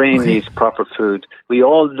 Your brain needs proper food. We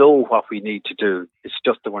all know what we need to do. It's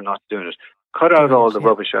just that we're not doing it. Cut out all the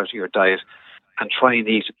rubbish out of your diet and try and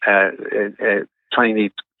eat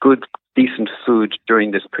good, decent food during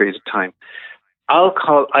this period of time.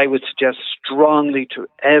 Alcohol, I would suggest strongly to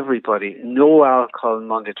everybody, no alcohol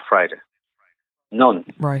Monday to Friday. None.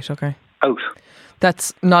 Right, okay. Out.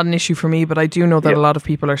 That's not an issue for me, but I do know that a lot of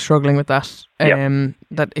people are struggling with that.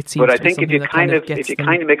 That it seems. But I think if you kind of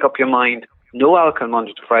make up your mind, no alcohol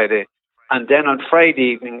Monday to Friday, and then on Friday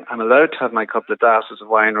evening, I'm allowed to have my couple of glasses of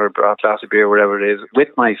wine or a glass of beer, whatever it is, with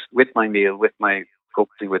my meal,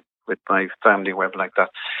 hopefully with my family, whatever like that.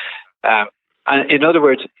 And in other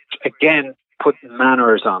words, again, put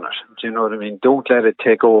manners on it. Do you know what I mean? Don't let it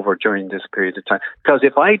take over during this period of time. Because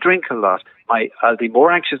if I drink a lot, I'll be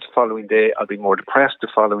more anxious the following day, I'll be more depressed the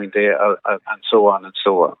following day, and so on and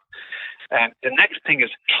so on. The next thing is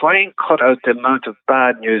try and cut out the amount of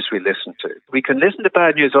bad news we listen to. We can listen to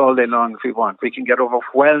bad news all day long if we want. We can get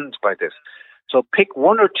overwhelmed by this. So pick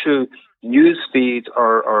one or two news feeds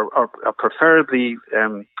or preferably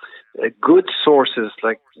good sources,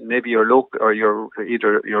 like maybe your local or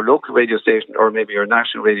either your local radio station or maybe your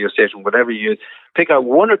national radio station, whatever you use. Pick out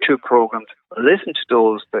one or two programs, listen to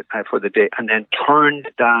those for the day, and then turn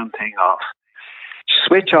the damn thing off.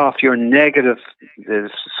 Switch off your negative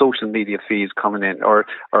social media feeds coming in, or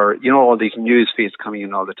all these news feeds coming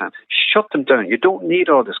in all the time. Shut them down. You don't need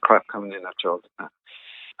all this crap coming in at you all the time.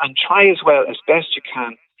 And try as well as best you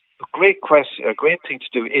can. A great question, a great thing to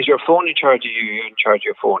do is your phone in charge of you. You're in charge of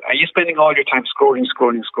your phone. Are you spending all your time scrolling?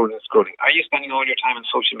 Are you spending all your time on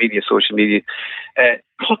social media?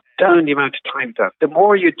 Cut down the amount of time that. The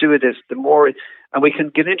more you do this, the more. And we can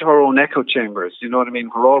get into our own echo chambers, you know what I mean,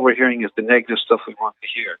 where all we're hearing is the negative stuff we want to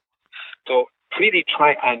hear. So really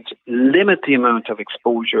try and limit the amount of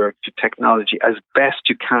exposure to technology as best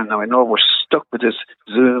you can. Now, I know we're stuck with this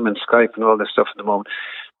Zoom and Skype and all this stuff at the moment,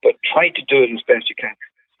 but try to do it as best you can.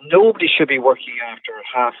 Nobody should be working after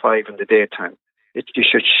 5:30 in the daytime. You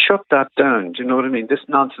should shut that down. Do you know what I mean? This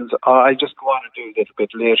nonsense, I just go on and do it a little bit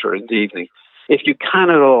later in the evening. If you can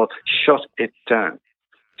at all, shut it down.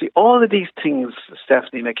 See, all of these things,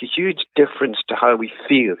 Stephanie, make a huge difference to how we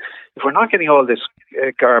feel. If we're not getting all this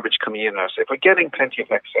garbage coming in us, if we're getting plenty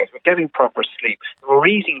of exercise, we're getting proper sleep, if we're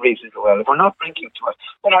eating reasonably well, if we're not drinking too much,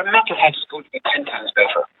 then our mental health is going to be 10 times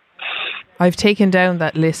better. I've taken down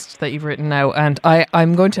that list that you've written now, and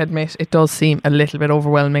I'm going to admit it does seem a little bit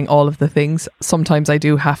overwhelming, all of the things. Sometimes I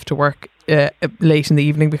do have to work late in the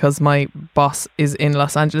evening because my boss is in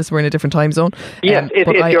Los Angeles. We're in a different time zone. Yes, if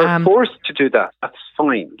you're forced to do that, that's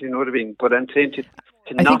fine. Do you know what I mean? But I'm saying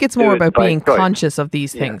I think it's more about being conscious of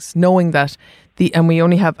these things, knowing that and we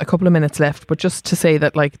only have a couple of minutes left, but just to say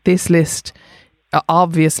that like this list,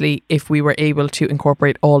 obviously if we were able to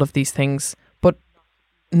incorporate all of these things, but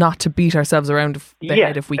not to beat ourselves around the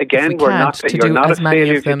head if we can't, to do as many of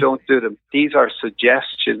them. If you don't do them. These are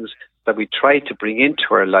suggestions that we try to bring into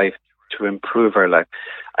our life to improve our life.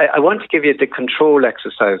 I want to give you the control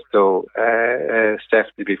exercise though,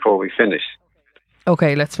 Stephanie, before we finish.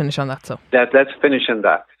 Okay, let's finish on that. Let's finish on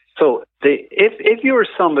that. So if you're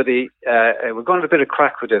somebody, we're going to have a bit of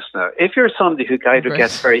crack with this now. If you're somebody who either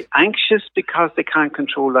gets very anxious because they can't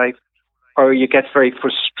control life, or you get very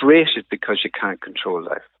frustrated because you can't control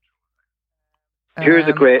life. Here's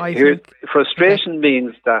a great. Frustration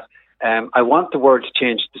means that I want the world to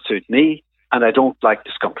change to suit me, and I don't like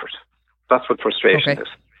discomfort. That's what frustration is.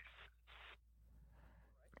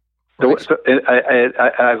 Right.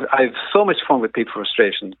 I have so much fun with people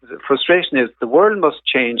frustration. Frustration is the world must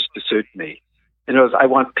change to suit me. In other words, I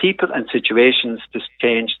want people and situations to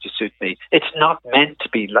change to suit me. It's not meant to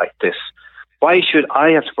be like this. Why should I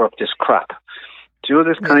have to work this crap? Do you know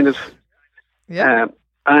this kind of... Yeah.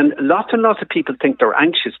 And lots of people think they're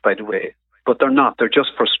anxious, by the way, but they're not. They're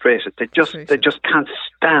just frustrated. They just can't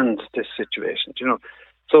stand this situation. You know.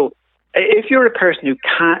 So if you're a person who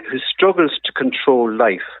struggles to control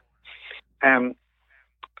life, or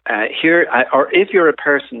if you're a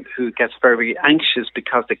person who gets very anxious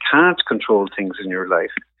because they can't control things in your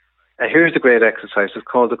life, here's a great exercise. It's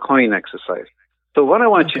called the coin exercise. So what I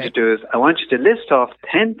want you to do is I want you to list off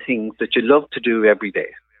 10 things that you love to do every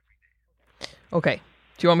day. Okay.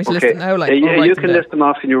 Do you want me to list them now? You can list them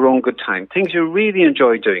off in your own good time. Things you really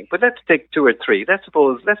enjoy doing. But let's take 2 or 3. Let's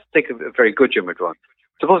take a very good humoured one.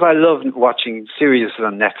 Suppose I love watching series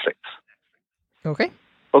on Netflix. Okay.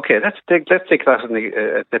 Okay, let's take that as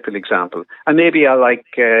a typical example. And maybe I like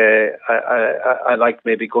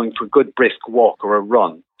maybe going for a good brisk walk or a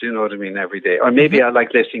run. Do you know what I mean? Every day. Or maybe I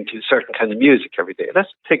like listening to a certain kind of music every day.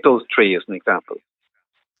 Let's take those 3 as an example.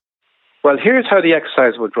 Well, here's how the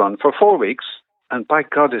exercise would run for 4 weeks. And by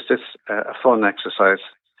God, is this a fun exercise.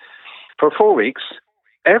 For 4 weeks,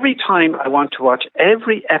 every time I want to watch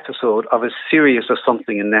every episode of a series of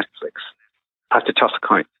something in Netflix, I have to toss a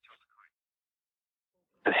coin.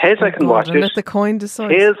 And heads I can watch it, let the coin decide.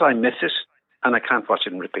 tails I miss it, and I can't watch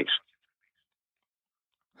it and repeat.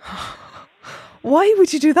 Why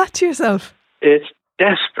would you do that to yourself? It's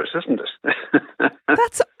desperate, isn't it?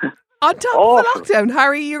 That's on top of the lockdown,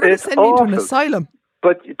 Harry. You're going to send me into an asylum.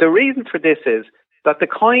 But the reason for this is that the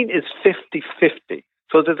coin is 50-50.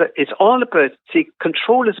 So it's all about,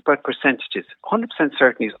 control is about percentages. 100%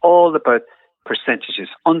 certainty is all about percentages.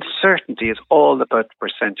 Uncertainty is all about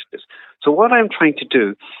percentages. So what I'm trying to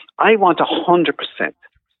do, I want 100%.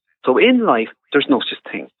 So in life, there's no such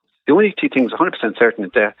thing. The only 2 things 100%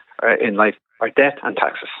 certain in life are death and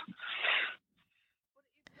taxes.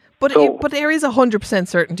 But there is 100%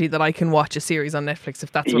 certainty that I can watch a series on Netflix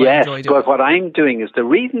if that's what I enjoy doing. But what I'm doing is the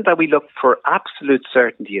reason that we look for absolute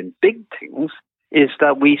certainty in big things is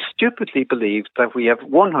that we stupidly believe that we have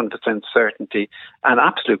 100% certainty and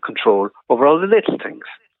absolute control over all the little things.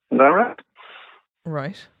 Is that right?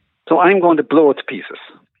 Right. So I'm going to blow it to pieces.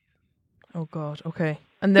 Oh, God. Okay.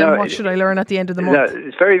 And then what should I learn at the end of the month?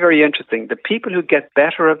 It's very, very interesting. The people who get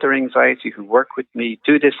better at their anxiety, who work with me,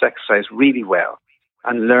 do this exercise really well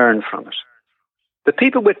and learn from it. The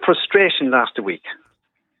people with frustration last a week.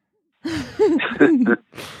 And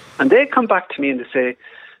they come back to me and they say,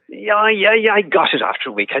 yeah, I got it after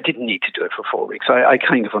a week. I didn't need to do it for 4 weeks. I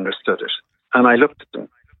kind of understood it. And I looked at them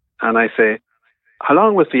and I say, how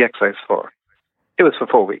long was the exercise for? It was for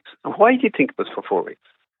 4 weeks. And why do you think it was for 4 weeks?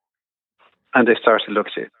 And they started to look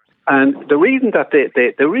at it. And the reason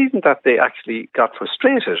that they actually got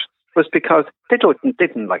frustrated was because they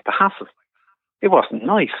didn't like the hassle. It wasn't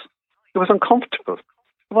nice. It was uncomfortable.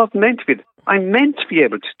 It wasn't meant to be. I'm meant to be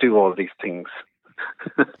able to do all these things.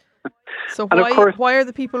 So why are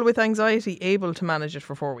the people with anxiety able to manage it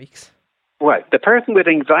for 4 weeks? Well, the person with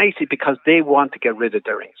anxiety, because they want to get rid of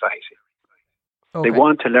their anxiety. Okay. They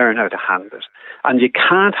want to learn how to handle it. And you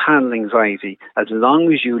can't handle anxiety as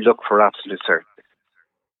long as you look for absolute certainty.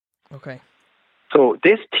 Okay. So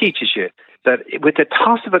this teaches you that with the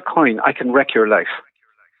toss of a coin, I can wreck your life.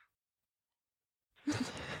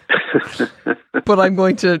 But I'm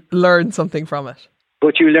going to learn something from it.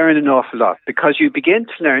 But you learn an awful lot because you begin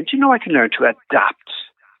to learn. Do you know I can learn to adapt?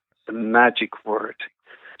 The magic word.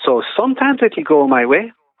 So sometimes it'll go my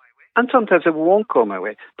way and sometimes it won't go my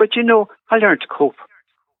way. But you know, I learn to cope.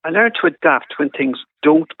 I learn to adapt when things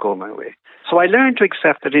don't go my way. So I learn to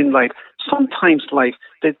accept that in life, sometimes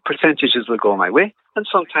the percentages will go my way and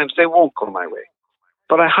sometimes they won't go my way.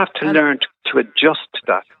 But I have to learn to adjust to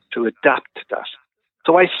that, to adapt to that.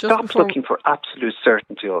 So I stopped looking for absolute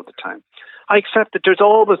certainty all the time. I accept that there's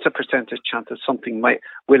always a percentage chance that something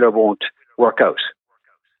will or won't work out.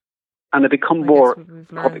 And I become more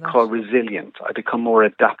what we call resilient. I become more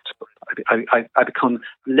adaptable. I become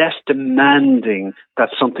less demanding that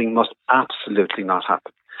something must absolutely not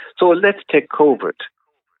happen. So let's take COVID.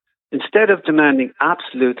 Instead of demanding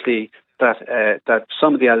absolutely that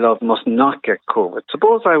somebody I love must not get COVID,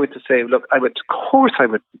 suppose I were to say, look, of course I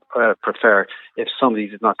would prefer if somebody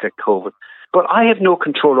did not get COVID. But I have no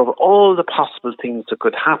control over all the possible things that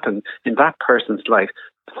could happen in that person's life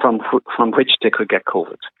from which they could get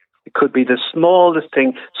COVID. It could be the smallest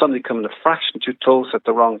thing, somebody coming a fraction too close at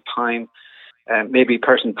the wrong time, maybe a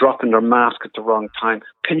person dropping their mask at the wrong time.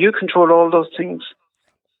 Can you control all those things?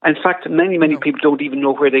 In fact, many people don't even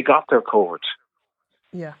know where they got their COVID.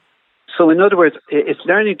 Yeah. So in other words, it's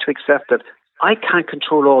learning to accept that I can't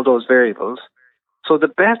control all those variables. So the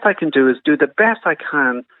best I can do is do the best I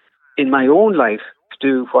can in my own life to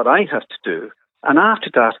do what I have to do. And after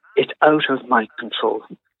that, it's out of my control.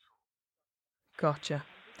 Gotcha.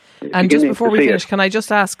 And just before we finish, can I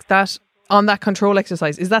just ask that on that control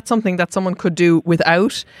exercise, is that something that someone could do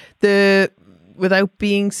without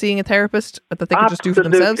seeing a therapist, that they could just do for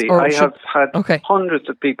themselves? Or I have had hundreds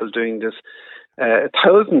of people doing this,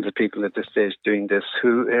 thousands of people at this stage doing this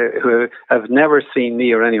who have never seen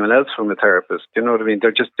me or anyone else from a therapist. You know what I mean?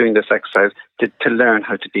 They're just doing this exercise to learn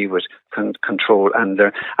how to deal with control and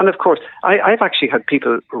learn. And of course, I've actually had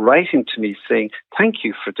people writing to me saying, thank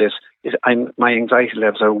you for this. My anxiety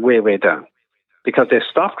levels are way, way down because they've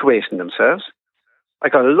stopped rating themselves. I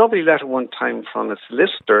got a lovely letter one time from a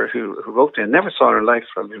solicitor who wrote me. I never saw her in life.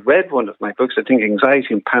 I read one of my books, I think Anxiety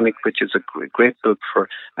and Panic, which is a great book for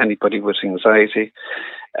anybody with anxiety.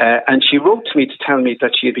 And she wrote to me to tell me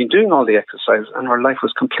that she had been doing all the exercises and her life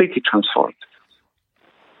was completely transformed.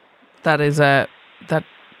 That's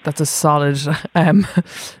a solid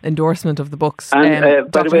endorsement of the books.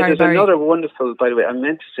 And by the way, there's another wonderful, by the way, I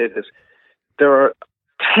meant to say this. There are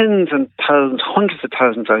tens and thousands, hundreds of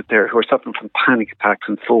thousands out there who are suffering from panic attacks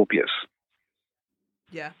and phobias.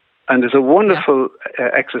 Yeah. And there's a wonderful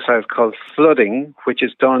exercise called flooding, which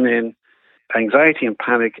is done in anxiety and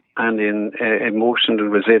panic and in emotional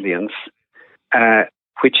resilience,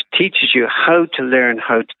 which teaches you how to learn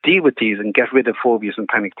how to deal with these and get rid of phobias and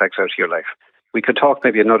panic attacks out of your life. We could talk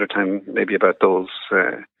maybe another time maybe about those.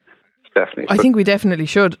 Definitely. I think we definitely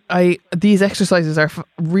should. These exercises are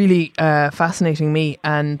really fascinating me,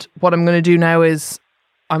 and what I'm going to do now is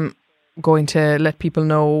I'm going to let people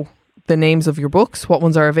know the names of your books, what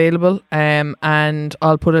ones are available, and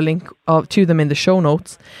I'll put a link to them in the show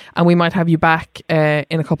notes, and we might have you back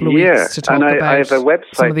in a couple of weeks to talk about I have a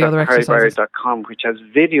website, some of the other exercises. HarryBarry.com, which has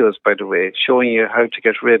videos, by the way, showing you how to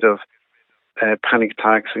get rid of panic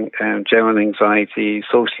attacks and general anxiety,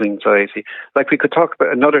 social anxiety. Like we could talk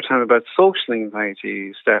about another time about social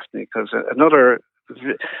anxiety, Stephanie, because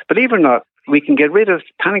believe it or not, we can get rid of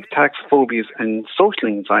panic attacks, phobias and social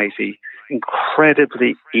anxiety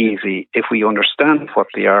incredibly easy if we understand what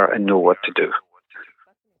they are and know what to do.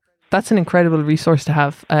 That's an incredible resource to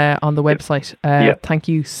have on the website. Thank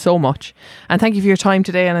you so much. And thank you for your time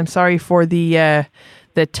today. And I'm sorry for the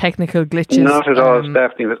technical glitches. Not at all,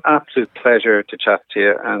 Stephanie. It was an absolute pleasure to chat to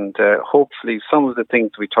you, and hopefully some of the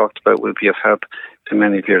things we talked about will be of help to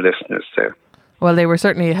many of your listeners there. Well, they were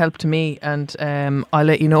certainly a help to me, and I'll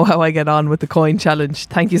let you know how I get on with the coin challenge.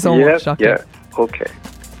 Thank you so much, Doctor. Yeah, okay.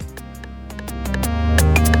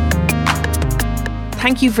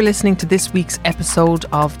 Thank you for listening to this week's episode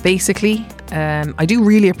of Basically. I do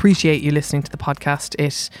really appreciate you listening to the podcast.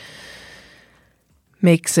 It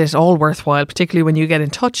makes it all worthwhile, particularly when you get in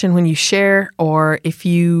touch and when you share, or if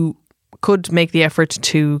you could make the effort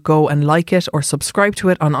to go and like it or subscribe to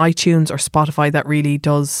it on iTunes or Spotify. That really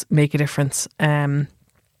does make a difference.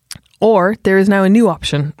 Or there is now a new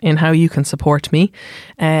option in how you can support me.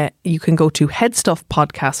 You can go to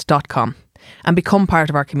headstuffpodcast.com and become part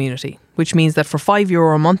of our community, which means that for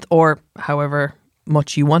 €5 a month, or however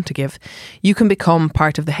much you want to give, you can become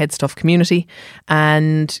part of the Headstuff community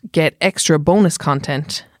and get extra bonus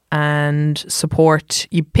content and support.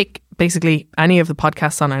 You pick basically any of the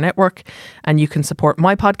podcasts on our network, and you can support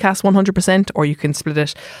my podcast 100%, or you can split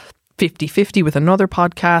it 50-50 with another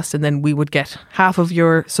podcast, and then we would get half of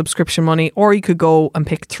your subscription money. Or you could go and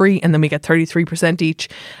pick 3 and then we get 33% each.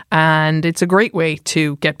 And it's a great way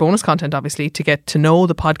to get bonus content, obviously, to get to know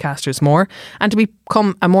the podcasters more and to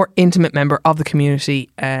become a more intimate member of the community.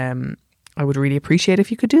 I would really appreciate if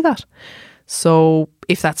you could do that. So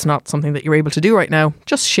if that's not something that you're able to do right now,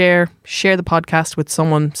 just share the podcast with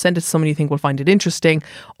someone, send it to someone you think will find it interesting,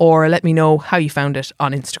 or let me know how you found it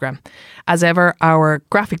on Instagram. As ever, our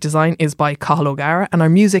graphic design is by Cathal O'Gara and our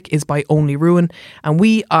music is by Only Ruin, and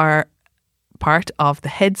we are part of the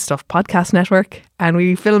Headstuff Podcast Network, and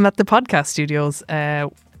we film at the podcast studios.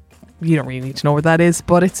 You don't really need to know where that is,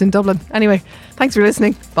 but it's in Dublin. Anyway, thanks for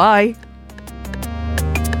listening. Bye.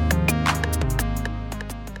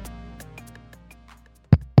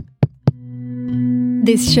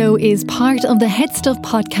 This show is part of the Headstuff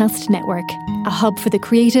Podcast Network, a hub for the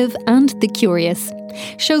creative and the curious.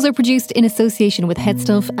 Shows are produced in association with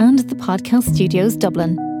Headstuff and the Podcast Studios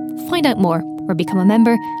Dublin. Find out more or become a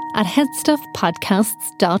member at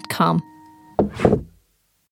headstuffpodcasts.com.